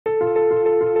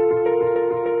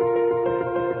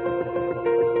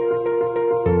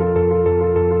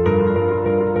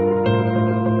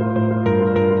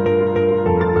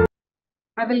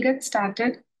I will get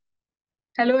started.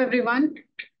 Hello, everyone.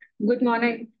 Good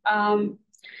morning.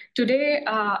 Today,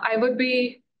 I would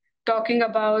be talking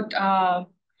about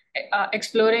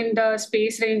exploring the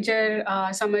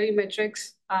SpaceRanger summary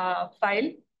metrics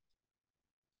file.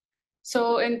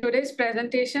 So in today's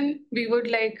presentation, we would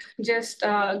just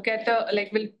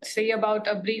we'll say about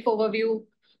a brief overview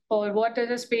for what is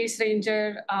a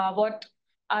SpaceRanger,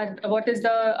 what is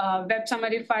the web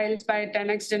summary files by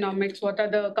 10x Genomics, what are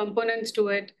the components to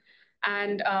it,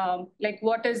 and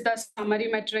what is the summary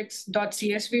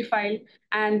metrics.csv file,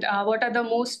 and what are the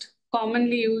most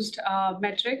commonly used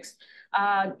metrics,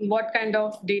 what kind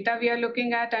of data we are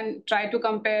looking at, and try to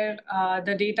compare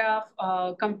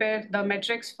compare the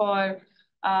metrics for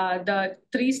the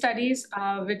three studies,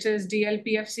 which is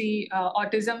DLPFC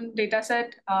autism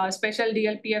dataset, special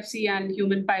DLPFC, and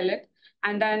human pilot.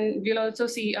 And then we'll also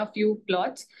see a few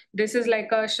plots. This is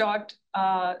like a short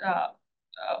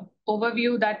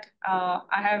overview that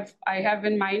I have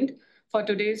in mind for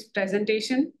today's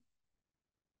presentation.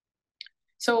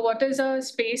 So what is a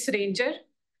SpaceRanger?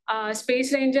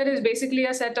 SpaceRanger is basically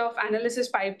a set of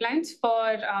analysis pipelines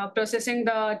for processing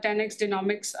the 10x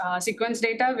genomics sequence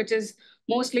data, which is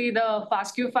mostly the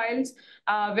FASTQ files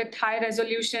with high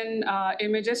resolution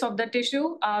images of the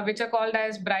tissue, which are called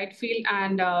as bright field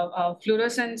and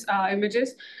fluorescence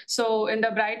images. So in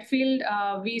the bright field,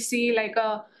 we see like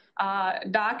a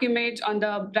dark image on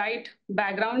the bright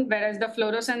background, whereas the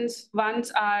fluorescence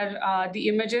ones are the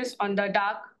images on the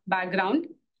dark background.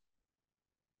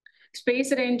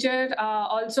 SpaceRanger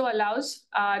also allows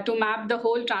to map the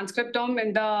whole transcriptome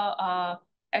in the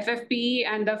FFPE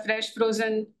and the fresh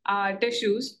frozen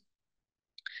tissues.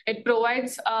 It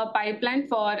provides a pipeline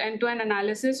for end-to-end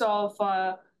analysis of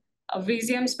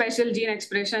Visium special gene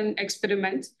expression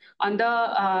experiments. On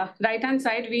the right-hand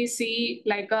side, we see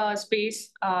like a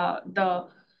the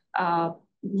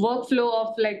workflow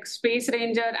of like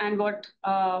SpaceRanger and what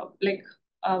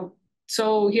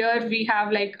so here we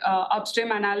have like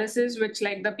upstream analysis, which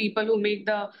like the people who make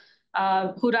the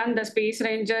who run the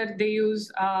SpaceRanger, they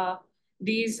use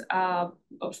these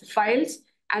files.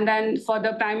 And then for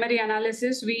the primary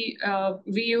analysis, we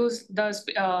use the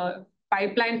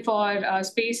pipeline for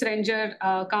SpaceRanger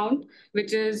count,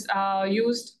 which is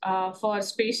used for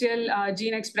spatial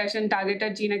gene expression,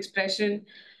 targeted gene expression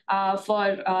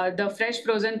for the fresh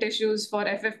frozen tissues for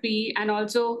FFPE, and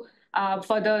also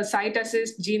for the site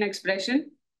assist gene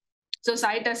expression. So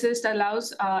site assist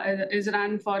allows is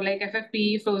run for like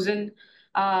FFPE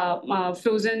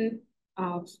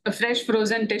fresh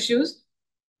frozen tissues.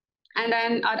 And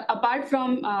then apart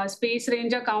from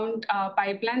SpaceRanger count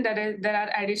pipeline, there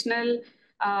are additional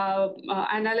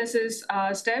analysis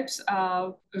steps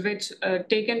which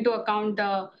take into account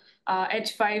the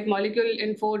H5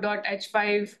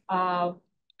 molecule.info.h5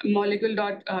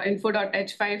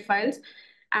 molecule.info.h5 files,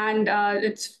 and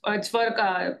it's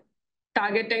for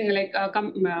targeting like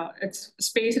it's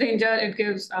SpaceRanger. It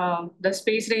gives the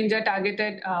SpaceRanger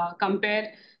targeted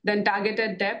compare, then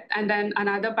targeted depth, and then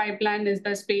another pipeline is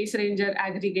the SpaceRanger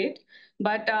aggregate.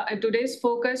 But today's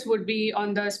focus would be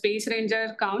on the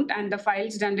SpaceRanger count and the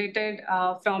files generated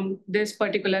from this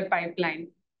particular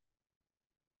pipeline.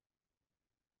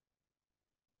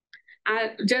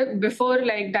 Just before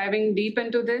like diving deep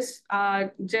into this,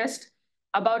 just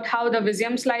about how the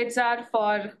Visium slides are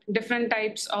for different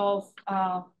types of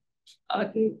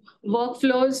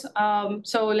workflows.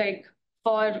 So like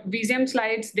for Visium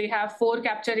slides, they have 4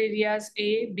 capture areas,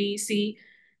 A, B, C,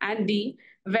 and D.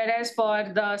 Whereas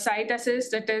for the site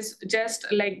assist, it is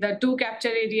just like the 2 capture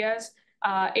areas,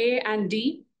 A and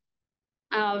D,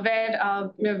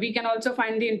 where we can also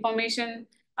find the information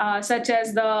such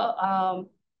as the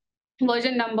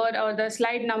version number or the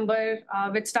slide number,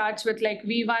 which starts with like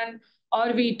V1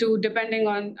 or V2, depending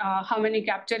on how many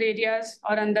capture areas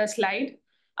are on the slide.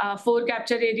 4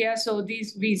 capture areas, so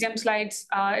these Visium slides,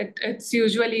 it's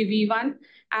usually V1.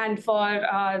 And for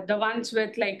the ones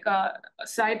with like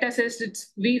site assist,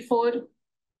 it's V4.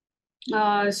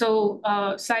 So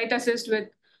site assist with,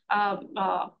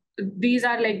 these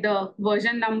are like the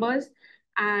version numbers.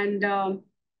 And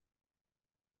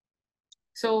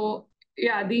so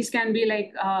yeah, these can be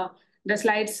like, the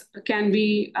slides can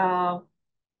be 6.5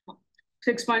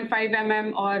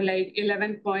 mm or like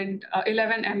 11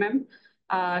 mm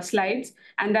slides.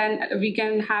 And then we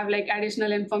can have like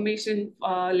additional information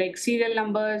like serial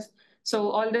numbers. So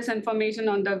all this information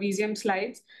on the Visium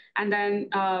slides. And then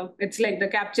it's like the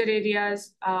capture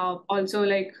areas, also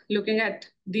like looking at,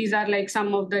 these are like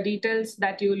some of the details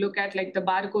that you look at, like the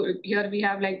barcode. Here we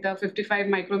have like the 55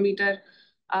 micrometer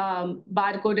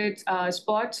barcoded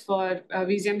spots for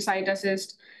Visium site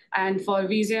assist. And for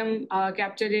VZM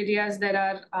captured areas,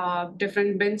 there are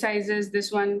different bin sizes. This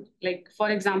one, like for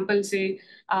example, say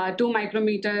 2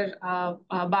 micrometer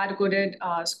barcoded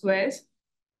squares.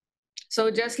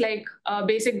 So just like a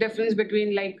basic difference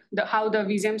between like how the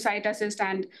VZM site assist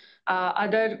and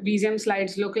other VZM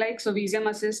slides look like. So VZM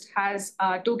assist has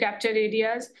 2 capture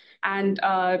areas, and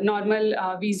normal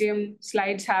VZM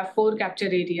slides have 4 capture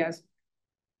areas.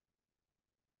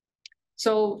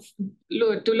 So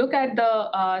to look at the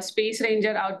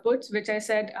SpaceRanger outputs, which I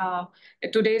said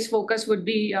today's focus would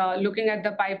be looking at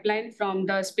the pipeline from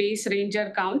the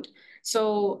SpaceRanger count.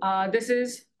 So this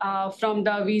is from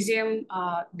the VZM.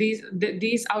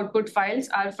 These output files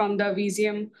are from the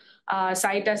VZM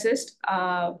site assist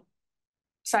uh,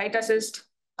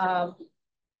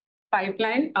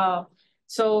 pipeline.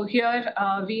 So here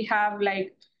we have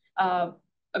like a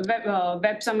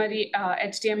web summary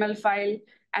HTML file.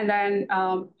 And then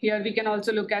here we can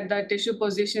also look at the tissue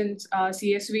positions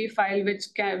CSV file,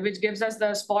 which gives us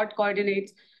the spot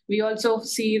coordinates. We also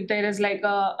see if there is like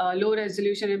a low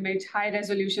resolution image, high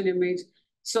resolution image.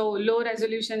 So low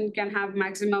resolution can have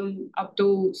maximum up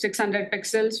to 600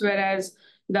 pixels, whereas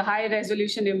the high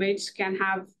resolution image can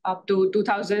have up to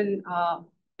 2000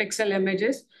 pixel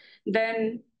images.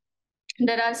 Then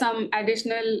there are some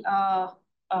additional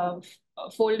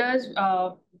folders,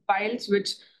 files,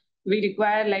 which we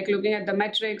require, like looking at the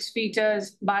metrics,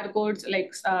 features, barcodes,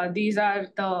 like these are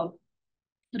the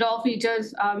raw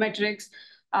features, metrics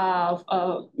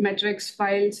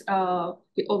files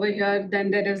over here.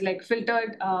 Then there is like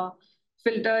filtered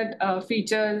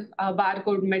feature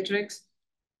barcode metrics.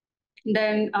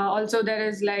 Then also there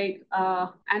is like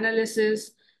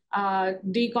analysis,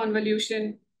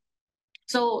 deconvolution.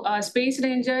 So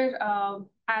SpaceRanger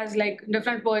has like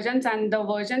different versions, and the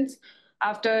versions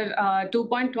after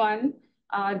 2.1,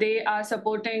 they are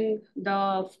supporting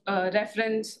the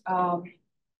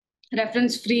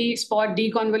reference-free spot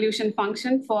deconvolution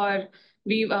function for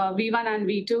V1 and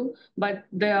V2, but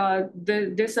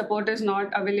this support is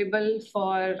not available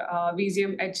for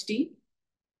VZM HT.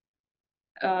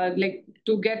 Like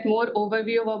to get more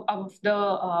overview of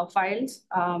the files,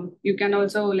 you can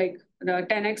also like the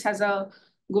 10x has a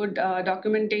good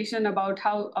documentation about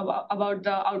about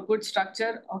the output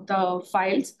structure of the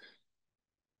files.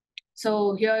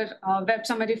 So here web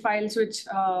summary file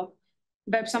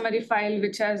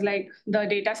which has like the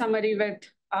data summary with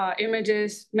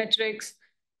images, metrics,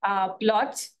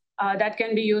 plots that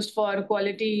can be used for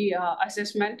quality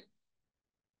assessment.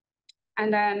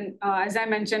 And then, as I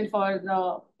mentioned, for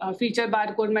the feature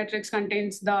barcode metrics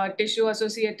contains the tissue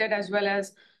associated as well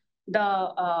as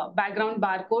the background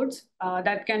barcodes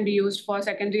that can be used for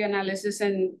secondary analysis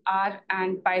in R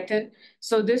and Python.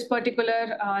 So this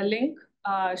particular link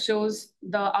shows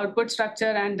the output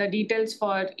structure and the details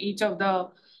for each of the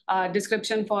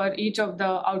description for each of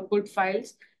the output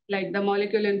files. Like the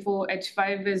molecule info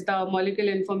H5 is the molecule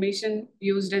information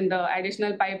used in the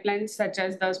additional pipelines, such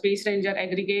as the SpaceRanger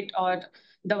aggregate or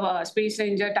the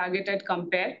SpaceRanger targeted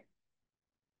compare,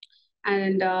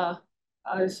 and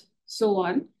so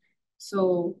on.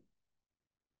 So,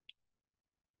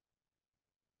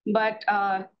 but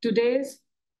today's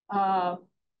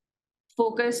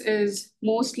focus is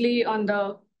mostly on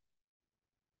the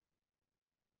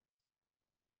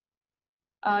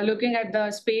looking at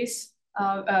the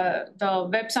the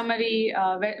web summary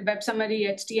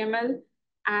HTML,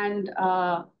 and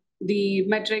the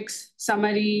metrics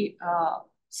summary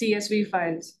CSV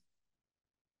files.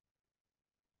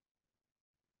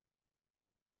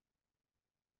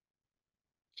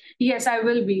 Yes, I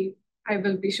will be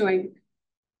showing.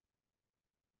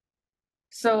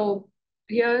 So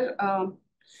here,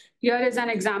 here is an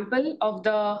example of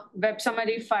the web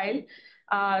summary file.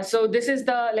 So this is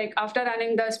the, like after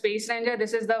running the SpaceRanger,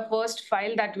 this is the first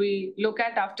file that we look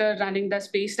at after running the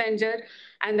SpaceRanger.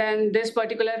 And then this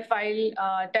particular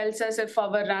file tells us if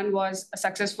our run was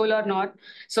successful or not.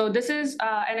 So this is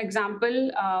an example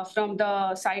from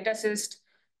the site assist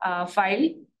file.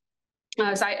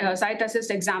 Site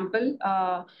assist example.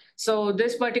 So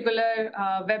this particular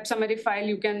web summary file,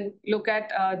 you can look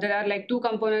at, there are like 2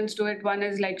 components to it. One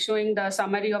is like showing the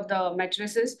summary of the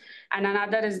matrices, and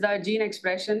another is the gene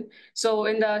expression. So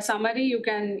in the summary, you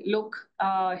can look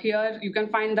here, you can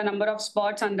find the number of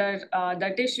spots under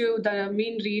the tissue, the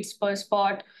mean reads per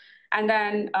spot, and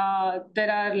then there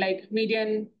are like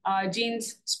median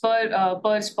genes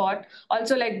per spot.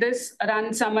 Also, like this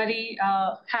run summary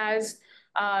has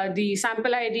the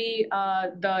sample ID,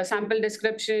 the sample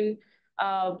description,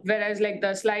 whereas like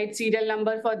the slide serial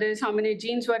number for this, how many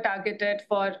genes were targeted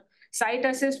for Site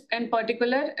assist in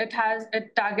particular, it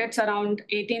targets around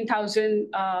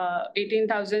 18,000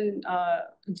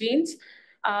 genes,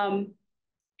 um,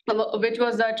 which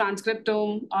was the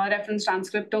transcriptome, reference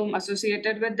transcriptome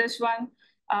associated with this one,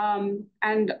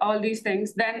 and all these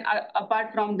things. Then,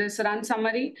 apart from this run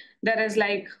summary, there is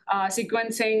like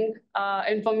sequencing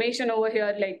information over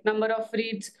here, like number of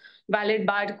reads, valid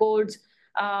barcodes,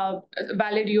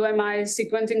 valid UMIs,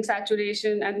 sequencing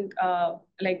saturation, and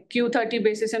like Q30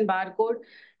 basis in barcode.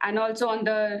 And also on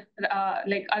the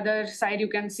like other side, you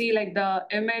can see like the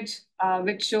image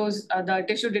which shows the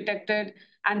tissue detected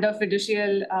and the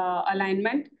fiducial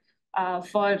alignment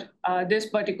for this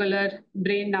particular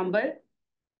brain number.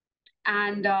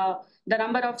 And the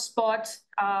number of spots,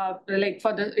 like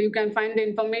for the, you can find the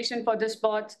information for the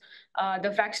spots,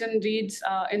 the fraction reads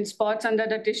in spots under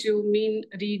the tissue, mean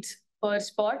reads per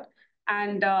spot.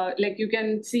 And like you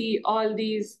can see all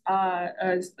these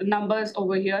numbers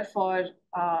over here for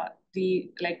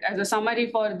the, like as a summary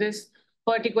for this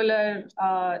particular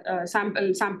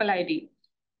sample ID.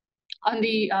 On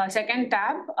the second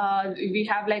tab, we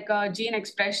have like a gene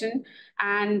expression,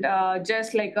 and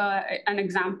just like an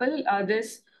example,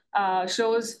 this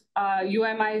shows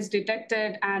UMIs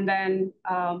detected, and then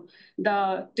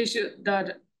the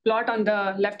plot on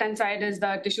the left-hand side is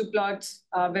the tissue plots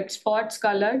with spots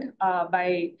colored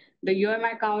by the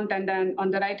UMI count, and then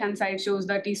on the right-hand side shows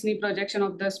the t-SNE projection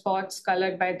of the spots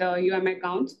colored by the UMI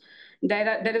counts.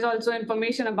 There is also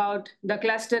information about the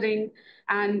clustering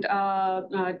and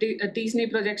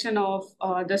t-SNE projection of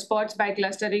the spots by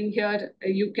clustering. Here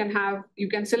you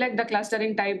can select the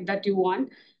clustering type that you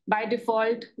want. By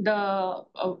default, the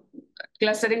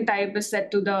clustering type is set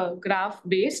to the graph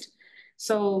based.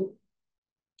 So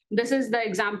this is the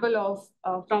example of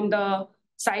from the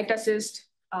site assist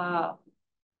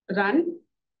run.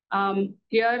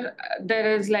 Here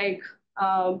there is like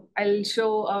I'll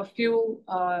show a few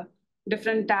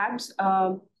different tabs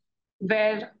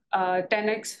where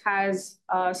 10x has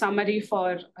a summary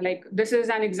for, like, this is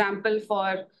an example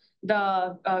for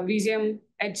the Visium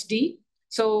HD.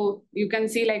 So you can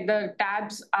see like the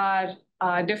tabs are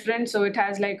different. So it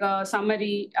has like a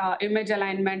summary, image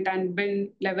alignment, and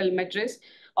bin level matrix.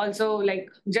 Also, like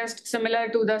just similar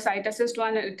to the site assist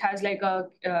one, it has like a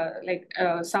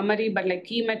summary, but like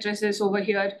key matrices over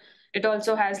here. It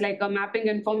also has like a mapping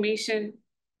information.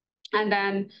 And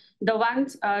then the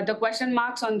ones, the question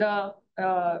marks on the,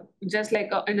 just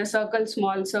like in a circle,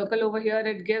 small circle over here,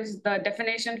 it gives the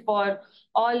definition for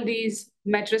all these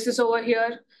matrices over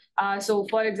here. So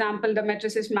for example, the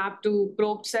matrices mapped to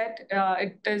probe set,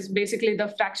 it is basically the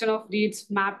fraction of reads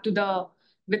mapped to the,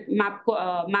 with map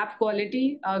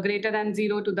quality greater than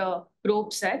 0 to the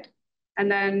probe set.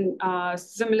 And then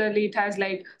similarly, it has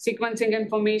like sequencing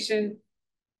information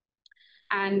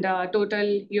and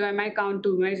total UMI count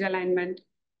to image alignment.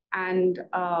 And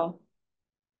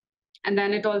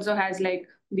then it also has like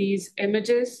these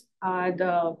images,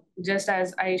 the just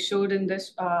as I showed in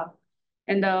this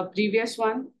in the previous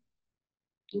one.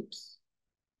 Oops.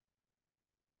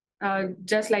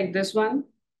 Just like this one.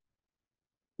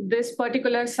 This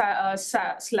particular site,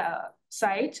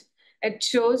 it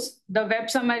shows the web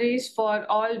summaries for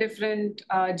all different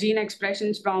gene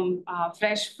expressions from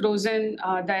fresh, frozen,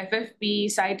 the FFP,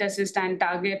 site assist, and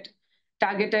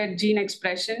targeted gene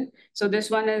expression. So this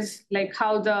one is like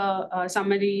how the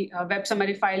summary web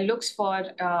summary file looks for.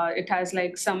 It has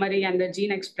like summary and the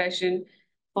gene expression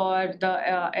for the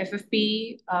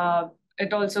FFP.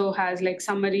 It also has like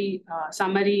summary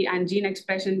and gene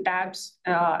expression tabs,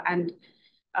 and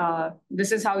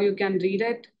this is how you can read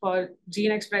it. For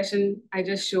gene expression, I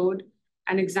just showed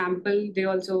an example. They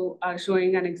also are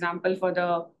showing an example for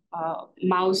the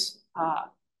mouse,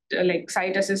 like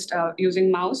site assist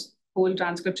using mouse, whole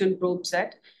transcription probe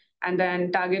set, and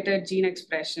then targeted gene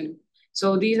expression.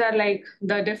 So these are like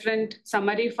the different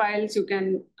summary files. You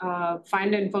can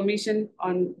find information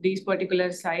on these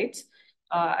particular sites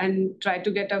and try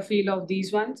to get a feel of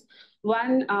these ones.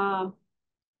 One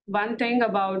thing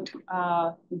about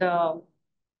the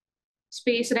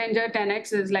SpaceRanger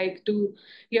 10x is like to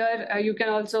here you can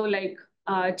also like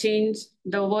change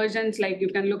the versions. Like you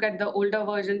can look at the older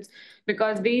versions,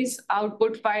 because these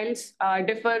output files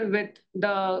differ with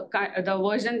the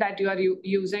version that you are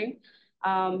using.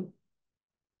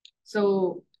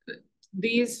 So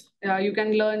these you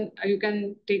can learn. You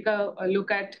can take a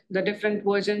look at the different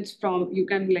versions from. You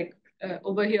can like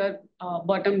over here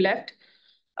bottom left.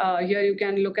 Here you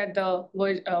can look at the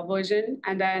version,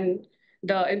 and then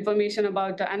the information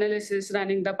about the analysis,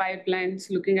 running the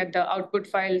pipelines, looking at the output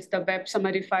files, the web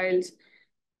summary files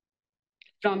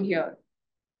from here.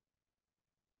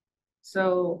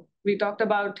 So we talked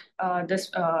about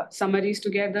this summaries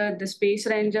together, the space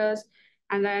rangers,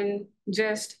 and then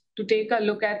just to take a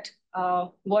look at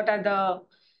what are the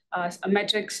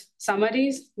metrics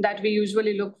summaries that we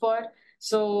usually look for.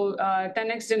 So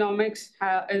 10x genomics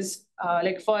is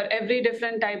like for every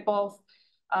different type of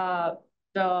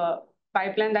the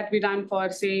pipeline that we run for,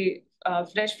 say,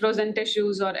 fresh frozen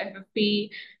tissues or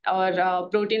FFP or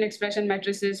protein expression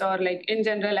matrices or like in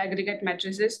general aggregate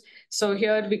matrices. So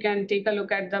here we can take a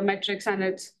look at the metrics and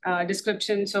its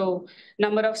description. So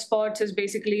number of spots is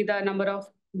basically the number of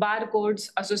barcodes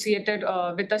associated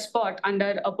with a spot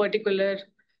under a particular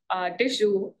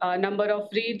tissue. Number of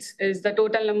reads is the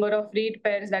total number of read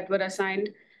pairs that were assigned.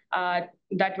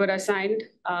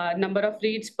 Number of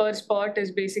reads per spot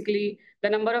is basically the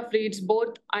number of reads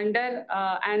both under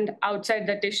and outside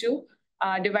the tissue,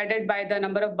 divided by the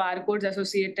number of barcodes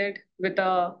associated with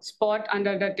a spot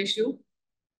under the tissue.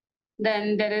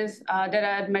 Then there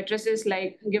are matrices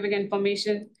like giving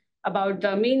information about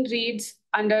the mean reads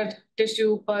under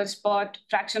tissue per spot,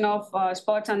 fraction of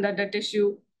spots under the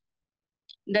tissue.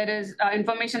 There is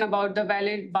information about the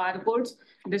valid barcodes.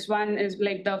 This one is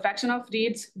like the fraction of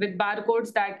reads with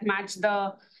barcodes that match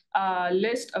the a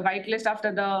white list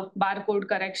after the barcode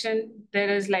correction. There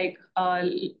is like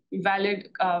valid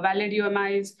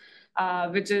UMIs,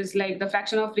 which is like the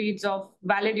fraction of reads of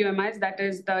valid UMIs, that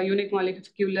is the unique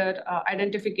molecular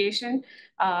identification.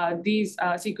 These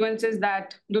sequences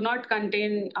that do not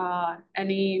contain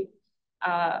any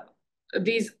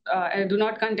these do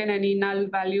not contain any null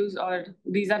values, or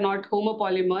these are not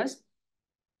homopolymers.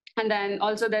 And then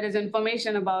also there is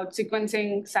information about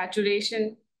sequencing,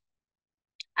 saturation,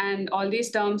 and all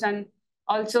these terms. And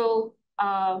also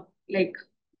like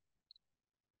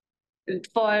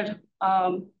for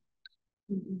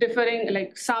differing,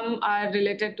 like some are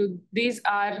related to, these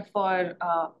are for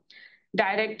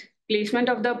direct placement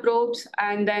of the probes,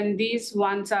 and then these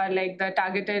ones are like the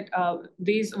targeted,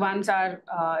 these ones are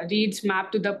reads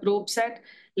mapped to the probe set.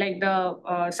 Like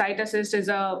the site assist is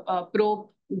a probe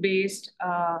based,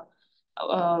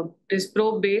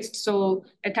 so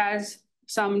it has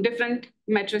some different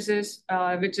matrices,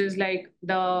 which is like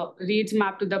the reads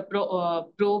mapped to the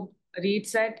probe read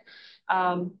set,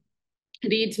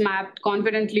 reads mapped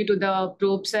confidently to the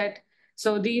probe set.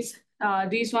 So these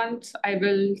ones, I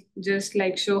will just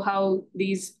like show how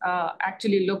these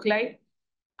actually look like.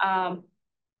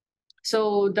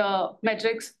 So the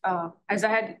metrics, as I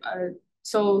had,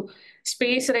 so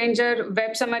SpaceRanger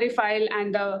web summary file,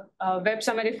 and the web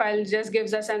summary file just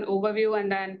gives us an overview.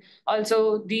 And then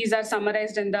also these are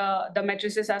summarized in the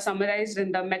matrices are summarized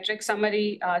in the metric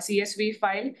summary CSV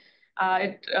file.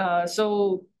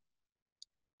 So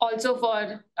also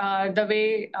for the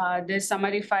way this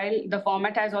summary file, the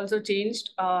format has also changed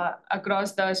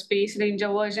across the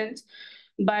SpaceRanger versions.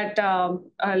 But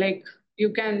like you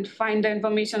can find the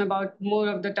information about more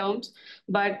of the terms.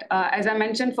 But as I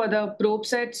mentioned for the probe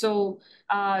set, so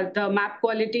the map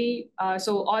quality,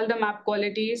 so all the map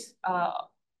qualities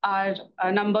are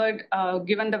numbered,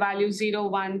 given the value 0,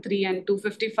 1, 3, and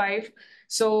 255.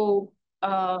 So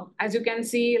as you can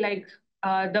see, like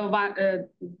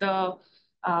the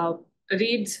uh,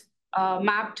 reads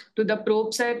mapped to the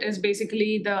probe set is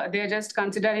basically they're just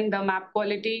considering the map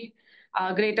quality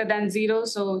greater than 0.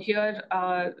 So here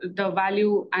the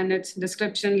value and its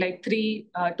description, like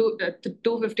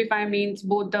 255 means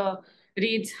both the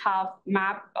reads have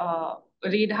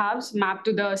read halves mapped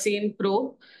to the same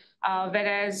probe,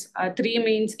 whereas 3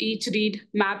 means each read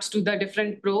maps to the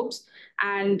different probes,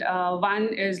 and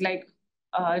 1 is like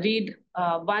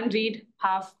one read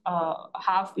half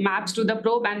maps to the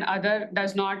probe and other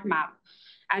does not map,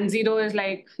 and 0 is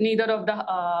like neither of the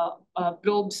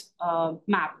probes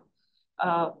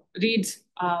reads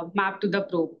map to the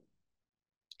probe.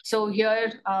 So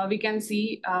here we can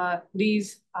see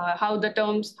these how they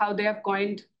have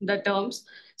coined the terms.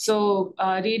 So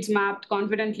reads mapped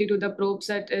confidently to the probe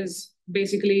set is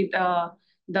basically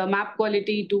the map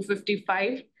quality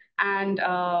 255, and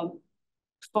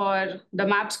for the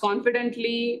maps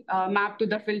confidently mapped to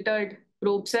the filtered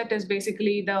probe set is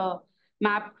basically the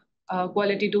map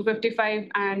quality 255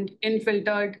 and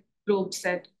infiltered probe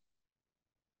set.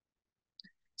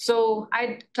 So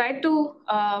I tried to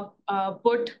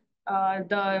put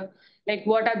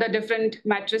what are the different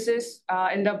matrices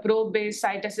in the probe-based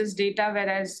site assist data,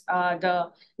 whereas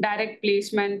the direct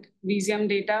placement VZM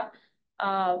data.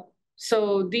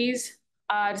 So these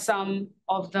are some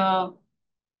of the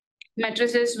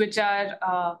matrices which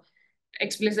are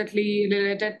explicitly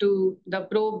related to the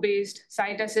probe-based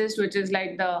site assist, which is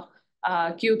like the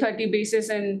Q30 basis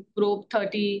and probe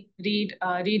 30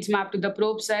 reads map to the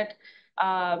probe set.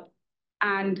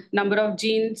 and number of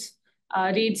genes.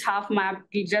 Reads half map,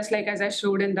 just like as I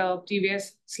showed in the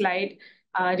previous slide.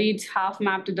 Reads half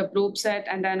map to the probe set,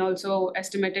 and then also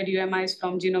estimated UMIs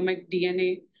from genomic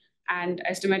DNA and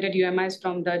estimated UMIs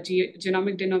from the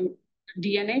genomic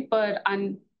DNA per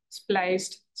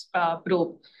unspliced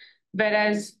probe.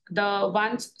 Whereas the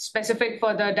ones specific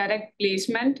for the direct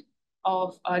placement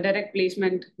of direct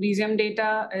placement Visium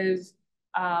data is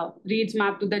reads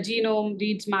mapped to the genome,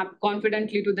 reads mapped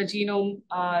confidently to the genome,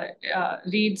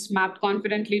 reads mapped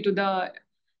confidently to the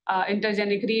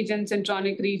intergenic regions,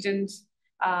 intronic regions,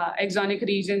 exonic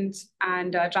regions,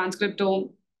 and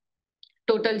transcriptome,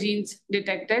 total genes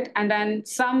detected. And then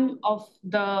some of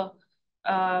the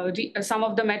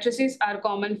matrices are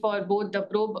common for both the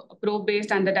probe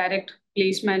based and the direct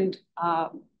placement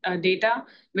data,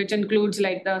 which includes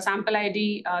like the sample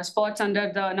ID, spots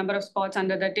under the number of spots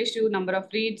under the tissue, number of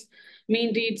reads,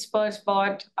 mean reads per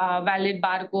spot, valid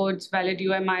barcodes, valid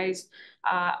UMIs,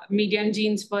 median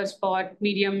genes per spot,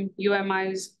 medium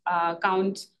UMIs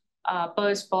counts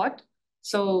per spot.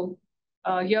 So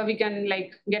here we can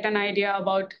like get an idea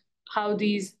about how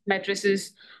these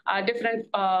matrices are different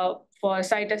for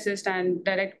site assist and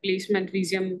direct placement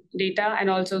Visium data,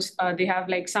 and also they have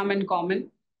like some in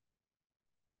common.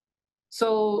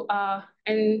 So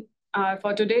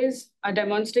for today's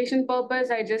demonstration purpose,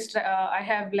 I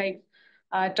have like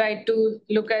tried to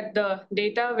look at the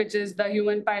data, which is the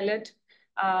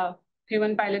uh,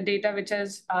 human pilot data, which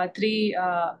has three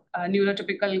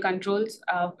neurotypical controls.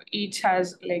 Each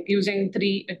has like using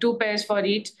two pairs for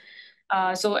each.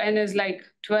 So N is like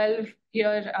 12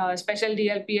 here. Special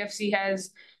DLPFC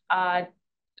has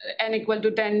N equal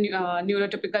to 10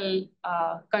 neurotypical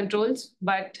controls.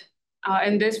 But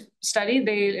in this study,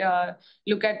 they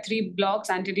look at three blocks: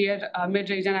 anterior,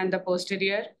 mid-region, and the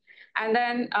posterior. And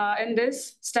then in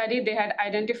this study, they had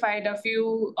identified a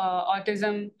few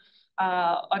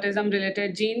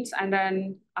autism-related genes. And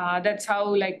then that's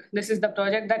how, like, this is the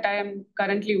project that I am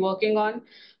currently working on,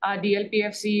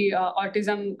 DLPFC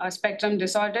autism spectrum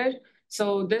disorder.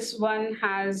 So this one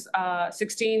has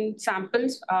 16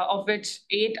 samples, of which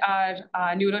 8 are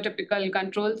neurotypical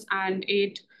controls and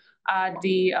 8 are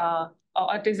the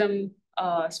autism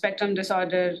spectrum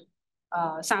disorder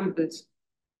samples.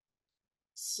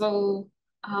 So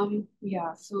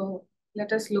yeah, so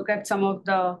let us look at some of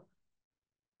the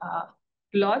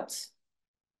plots.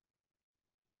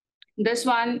 This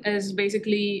one is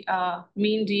basically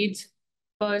mean reads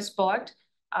per spot.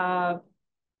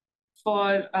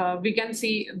 We can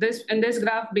see this in this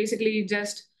graph. Basically,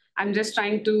 I'm just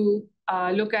trying to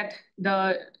look at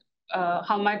the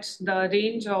how much the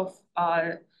range of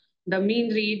the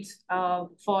mean reads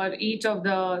for each of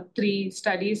the three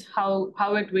studies, how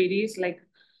it varies.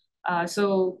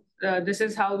 This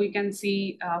is how we can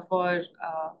see for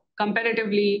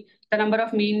comparatively the number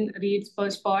of mean reads per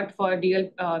spot for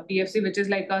DLPFC, which is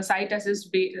like a site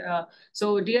assist.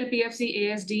 So DLPFC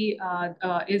ASD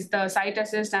is the site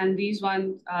assist, and these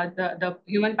ones, the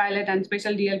human pilot and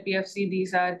special DLPFC,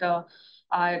 these are the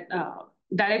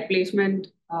direct placement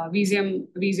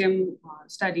Visium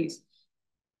studies.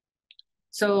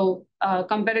 So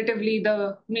comparatively,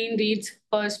 the mean reads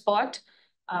per spot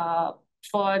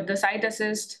for the site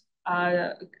assist,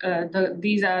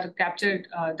 these are captured,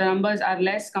 the numbers are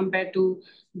less compared to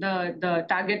the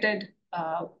targeted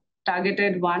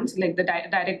ones, like the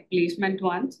direct placement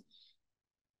ones.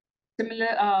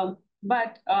 Similar,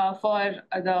 but for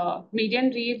the median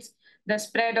reads, the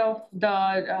spread of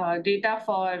the data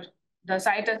for the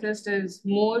site assist is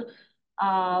more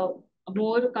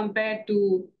compared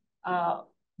to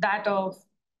that of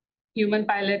human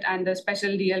pilot and the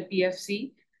special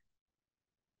DLPFC.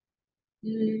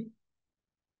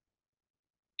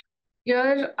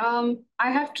 Here, I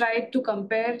have tried to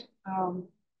compare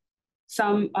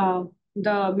some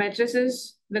the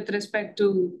matrices with respect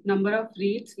to number of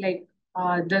reads,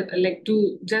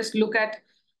 to just look at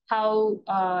how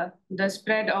the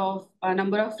spread of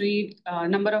number of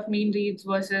mean reads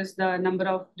versus the number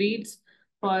of reads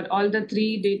for all the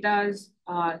three datas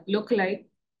look like.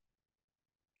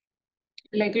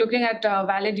 Like looking at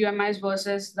valid UMIs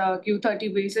versus the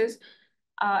Q30 basis.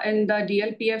 In the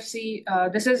DLPFC,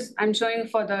 I'm showing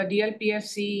for the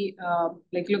DLPFC,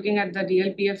 like looking at the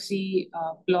DLPFC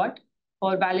plot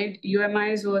for valid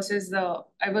UMIs versus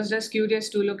I was just curious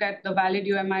to look at the valid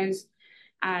UMIs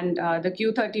and the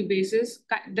Q30 basis.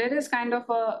 There is kind of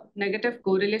a negative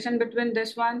correlation between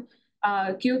this one.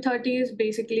 Q30 is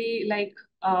basically like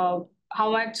how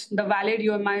much the valid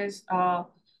UMIs are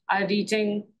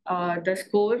reaching the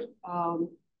score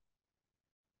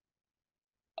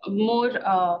more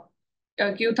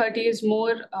Q30 is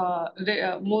more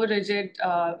rigid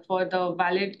for the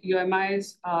valid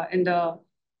UMIs uh, in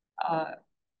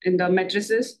the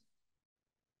matrices.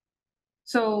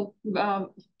 So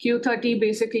Q30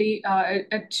 basically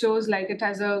it shows like it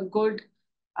has a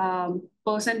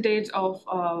percentage of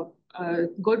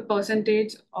good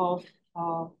percentage of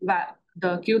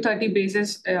the Q30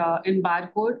 basis in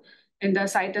barcode in the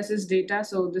site assist data.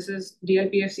 So this is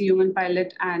DLPFC human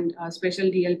pilot and special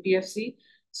DLPFC.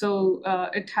 So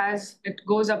it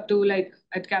goes up to like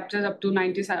it captures up to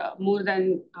 90 more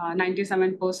than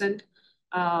 97%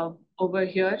 over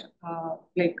here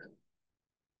like.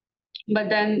 But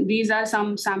then these are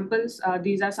some samples,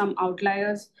 these are some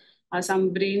outliers,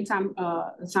 some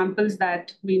samples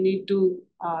that we need to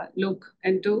look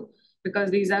into, because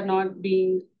these are not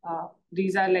being,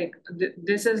 these are like,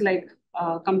 this is like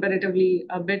comparatively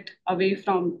a bit away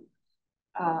from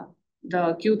uh,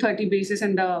 the Q30 basis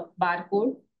in the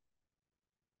barcode.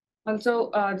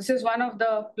 Also, this is one of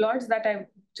the plots that I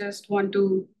just want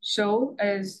to show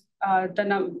is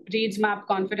the reads map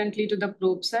confidently to the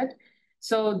probe set.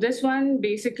 So this one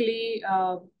basically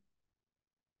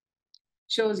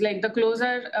shows like the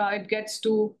closer it gets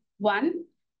to one,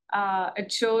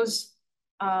 it shows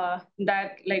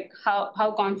that like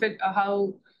how confident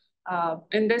how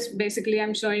in this basically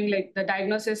I'm showing like the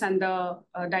diagnosis and the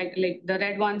like the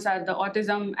red ones are the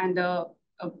autism and the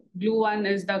blue one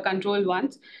is the control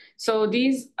ones. So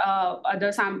these are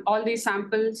all these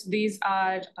samples, these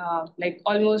are like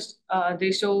almost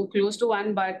they show close to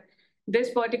one, but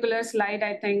this particular slide,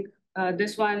 I think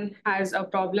this one has a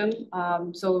problem.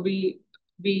 So we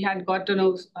had got to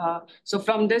know. So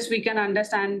from this, we can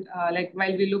understand, like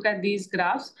while we look at these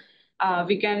graphs,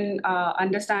 we can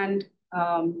understand.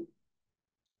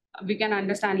 We can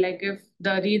understand like if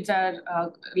the reads are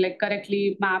like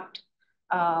correctly mapped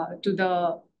to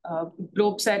the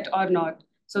probe set or not.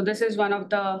 So this is one of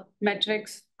the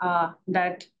metrics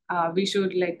that we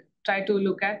should like try to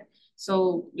look at.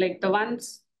 So like the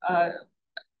ones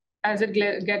as it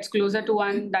gets closer to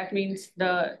one, that means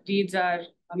the reads are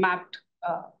mapped,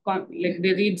 like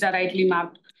the reads are rightly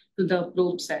mapped to the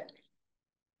probe set.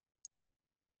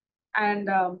 And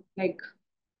like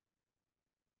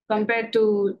compared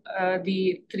to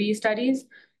the three studies,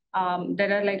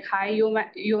 there are like high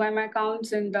UM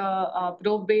counts in the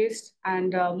probe-based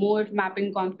and more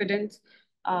mapping confidence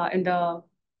in the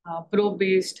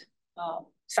probe-based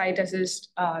site assist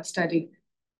study.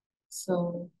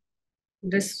 So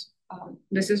this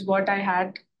is what I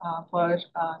had for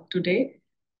today.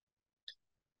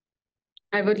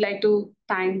 I would like to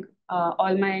thank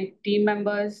all my team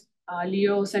members,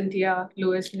 Leo, Cynthia,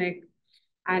 Louis, Nick,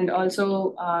 and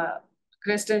also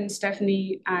Kristen,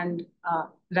 Stephanie, and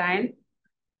Ryan,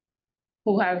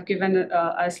 who have given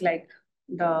us like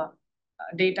the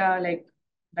data, like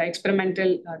the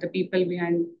experimental, the people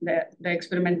behind the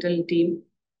experimental team.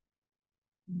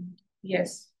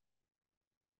 Yes,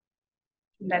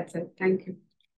 that's it. Thank you.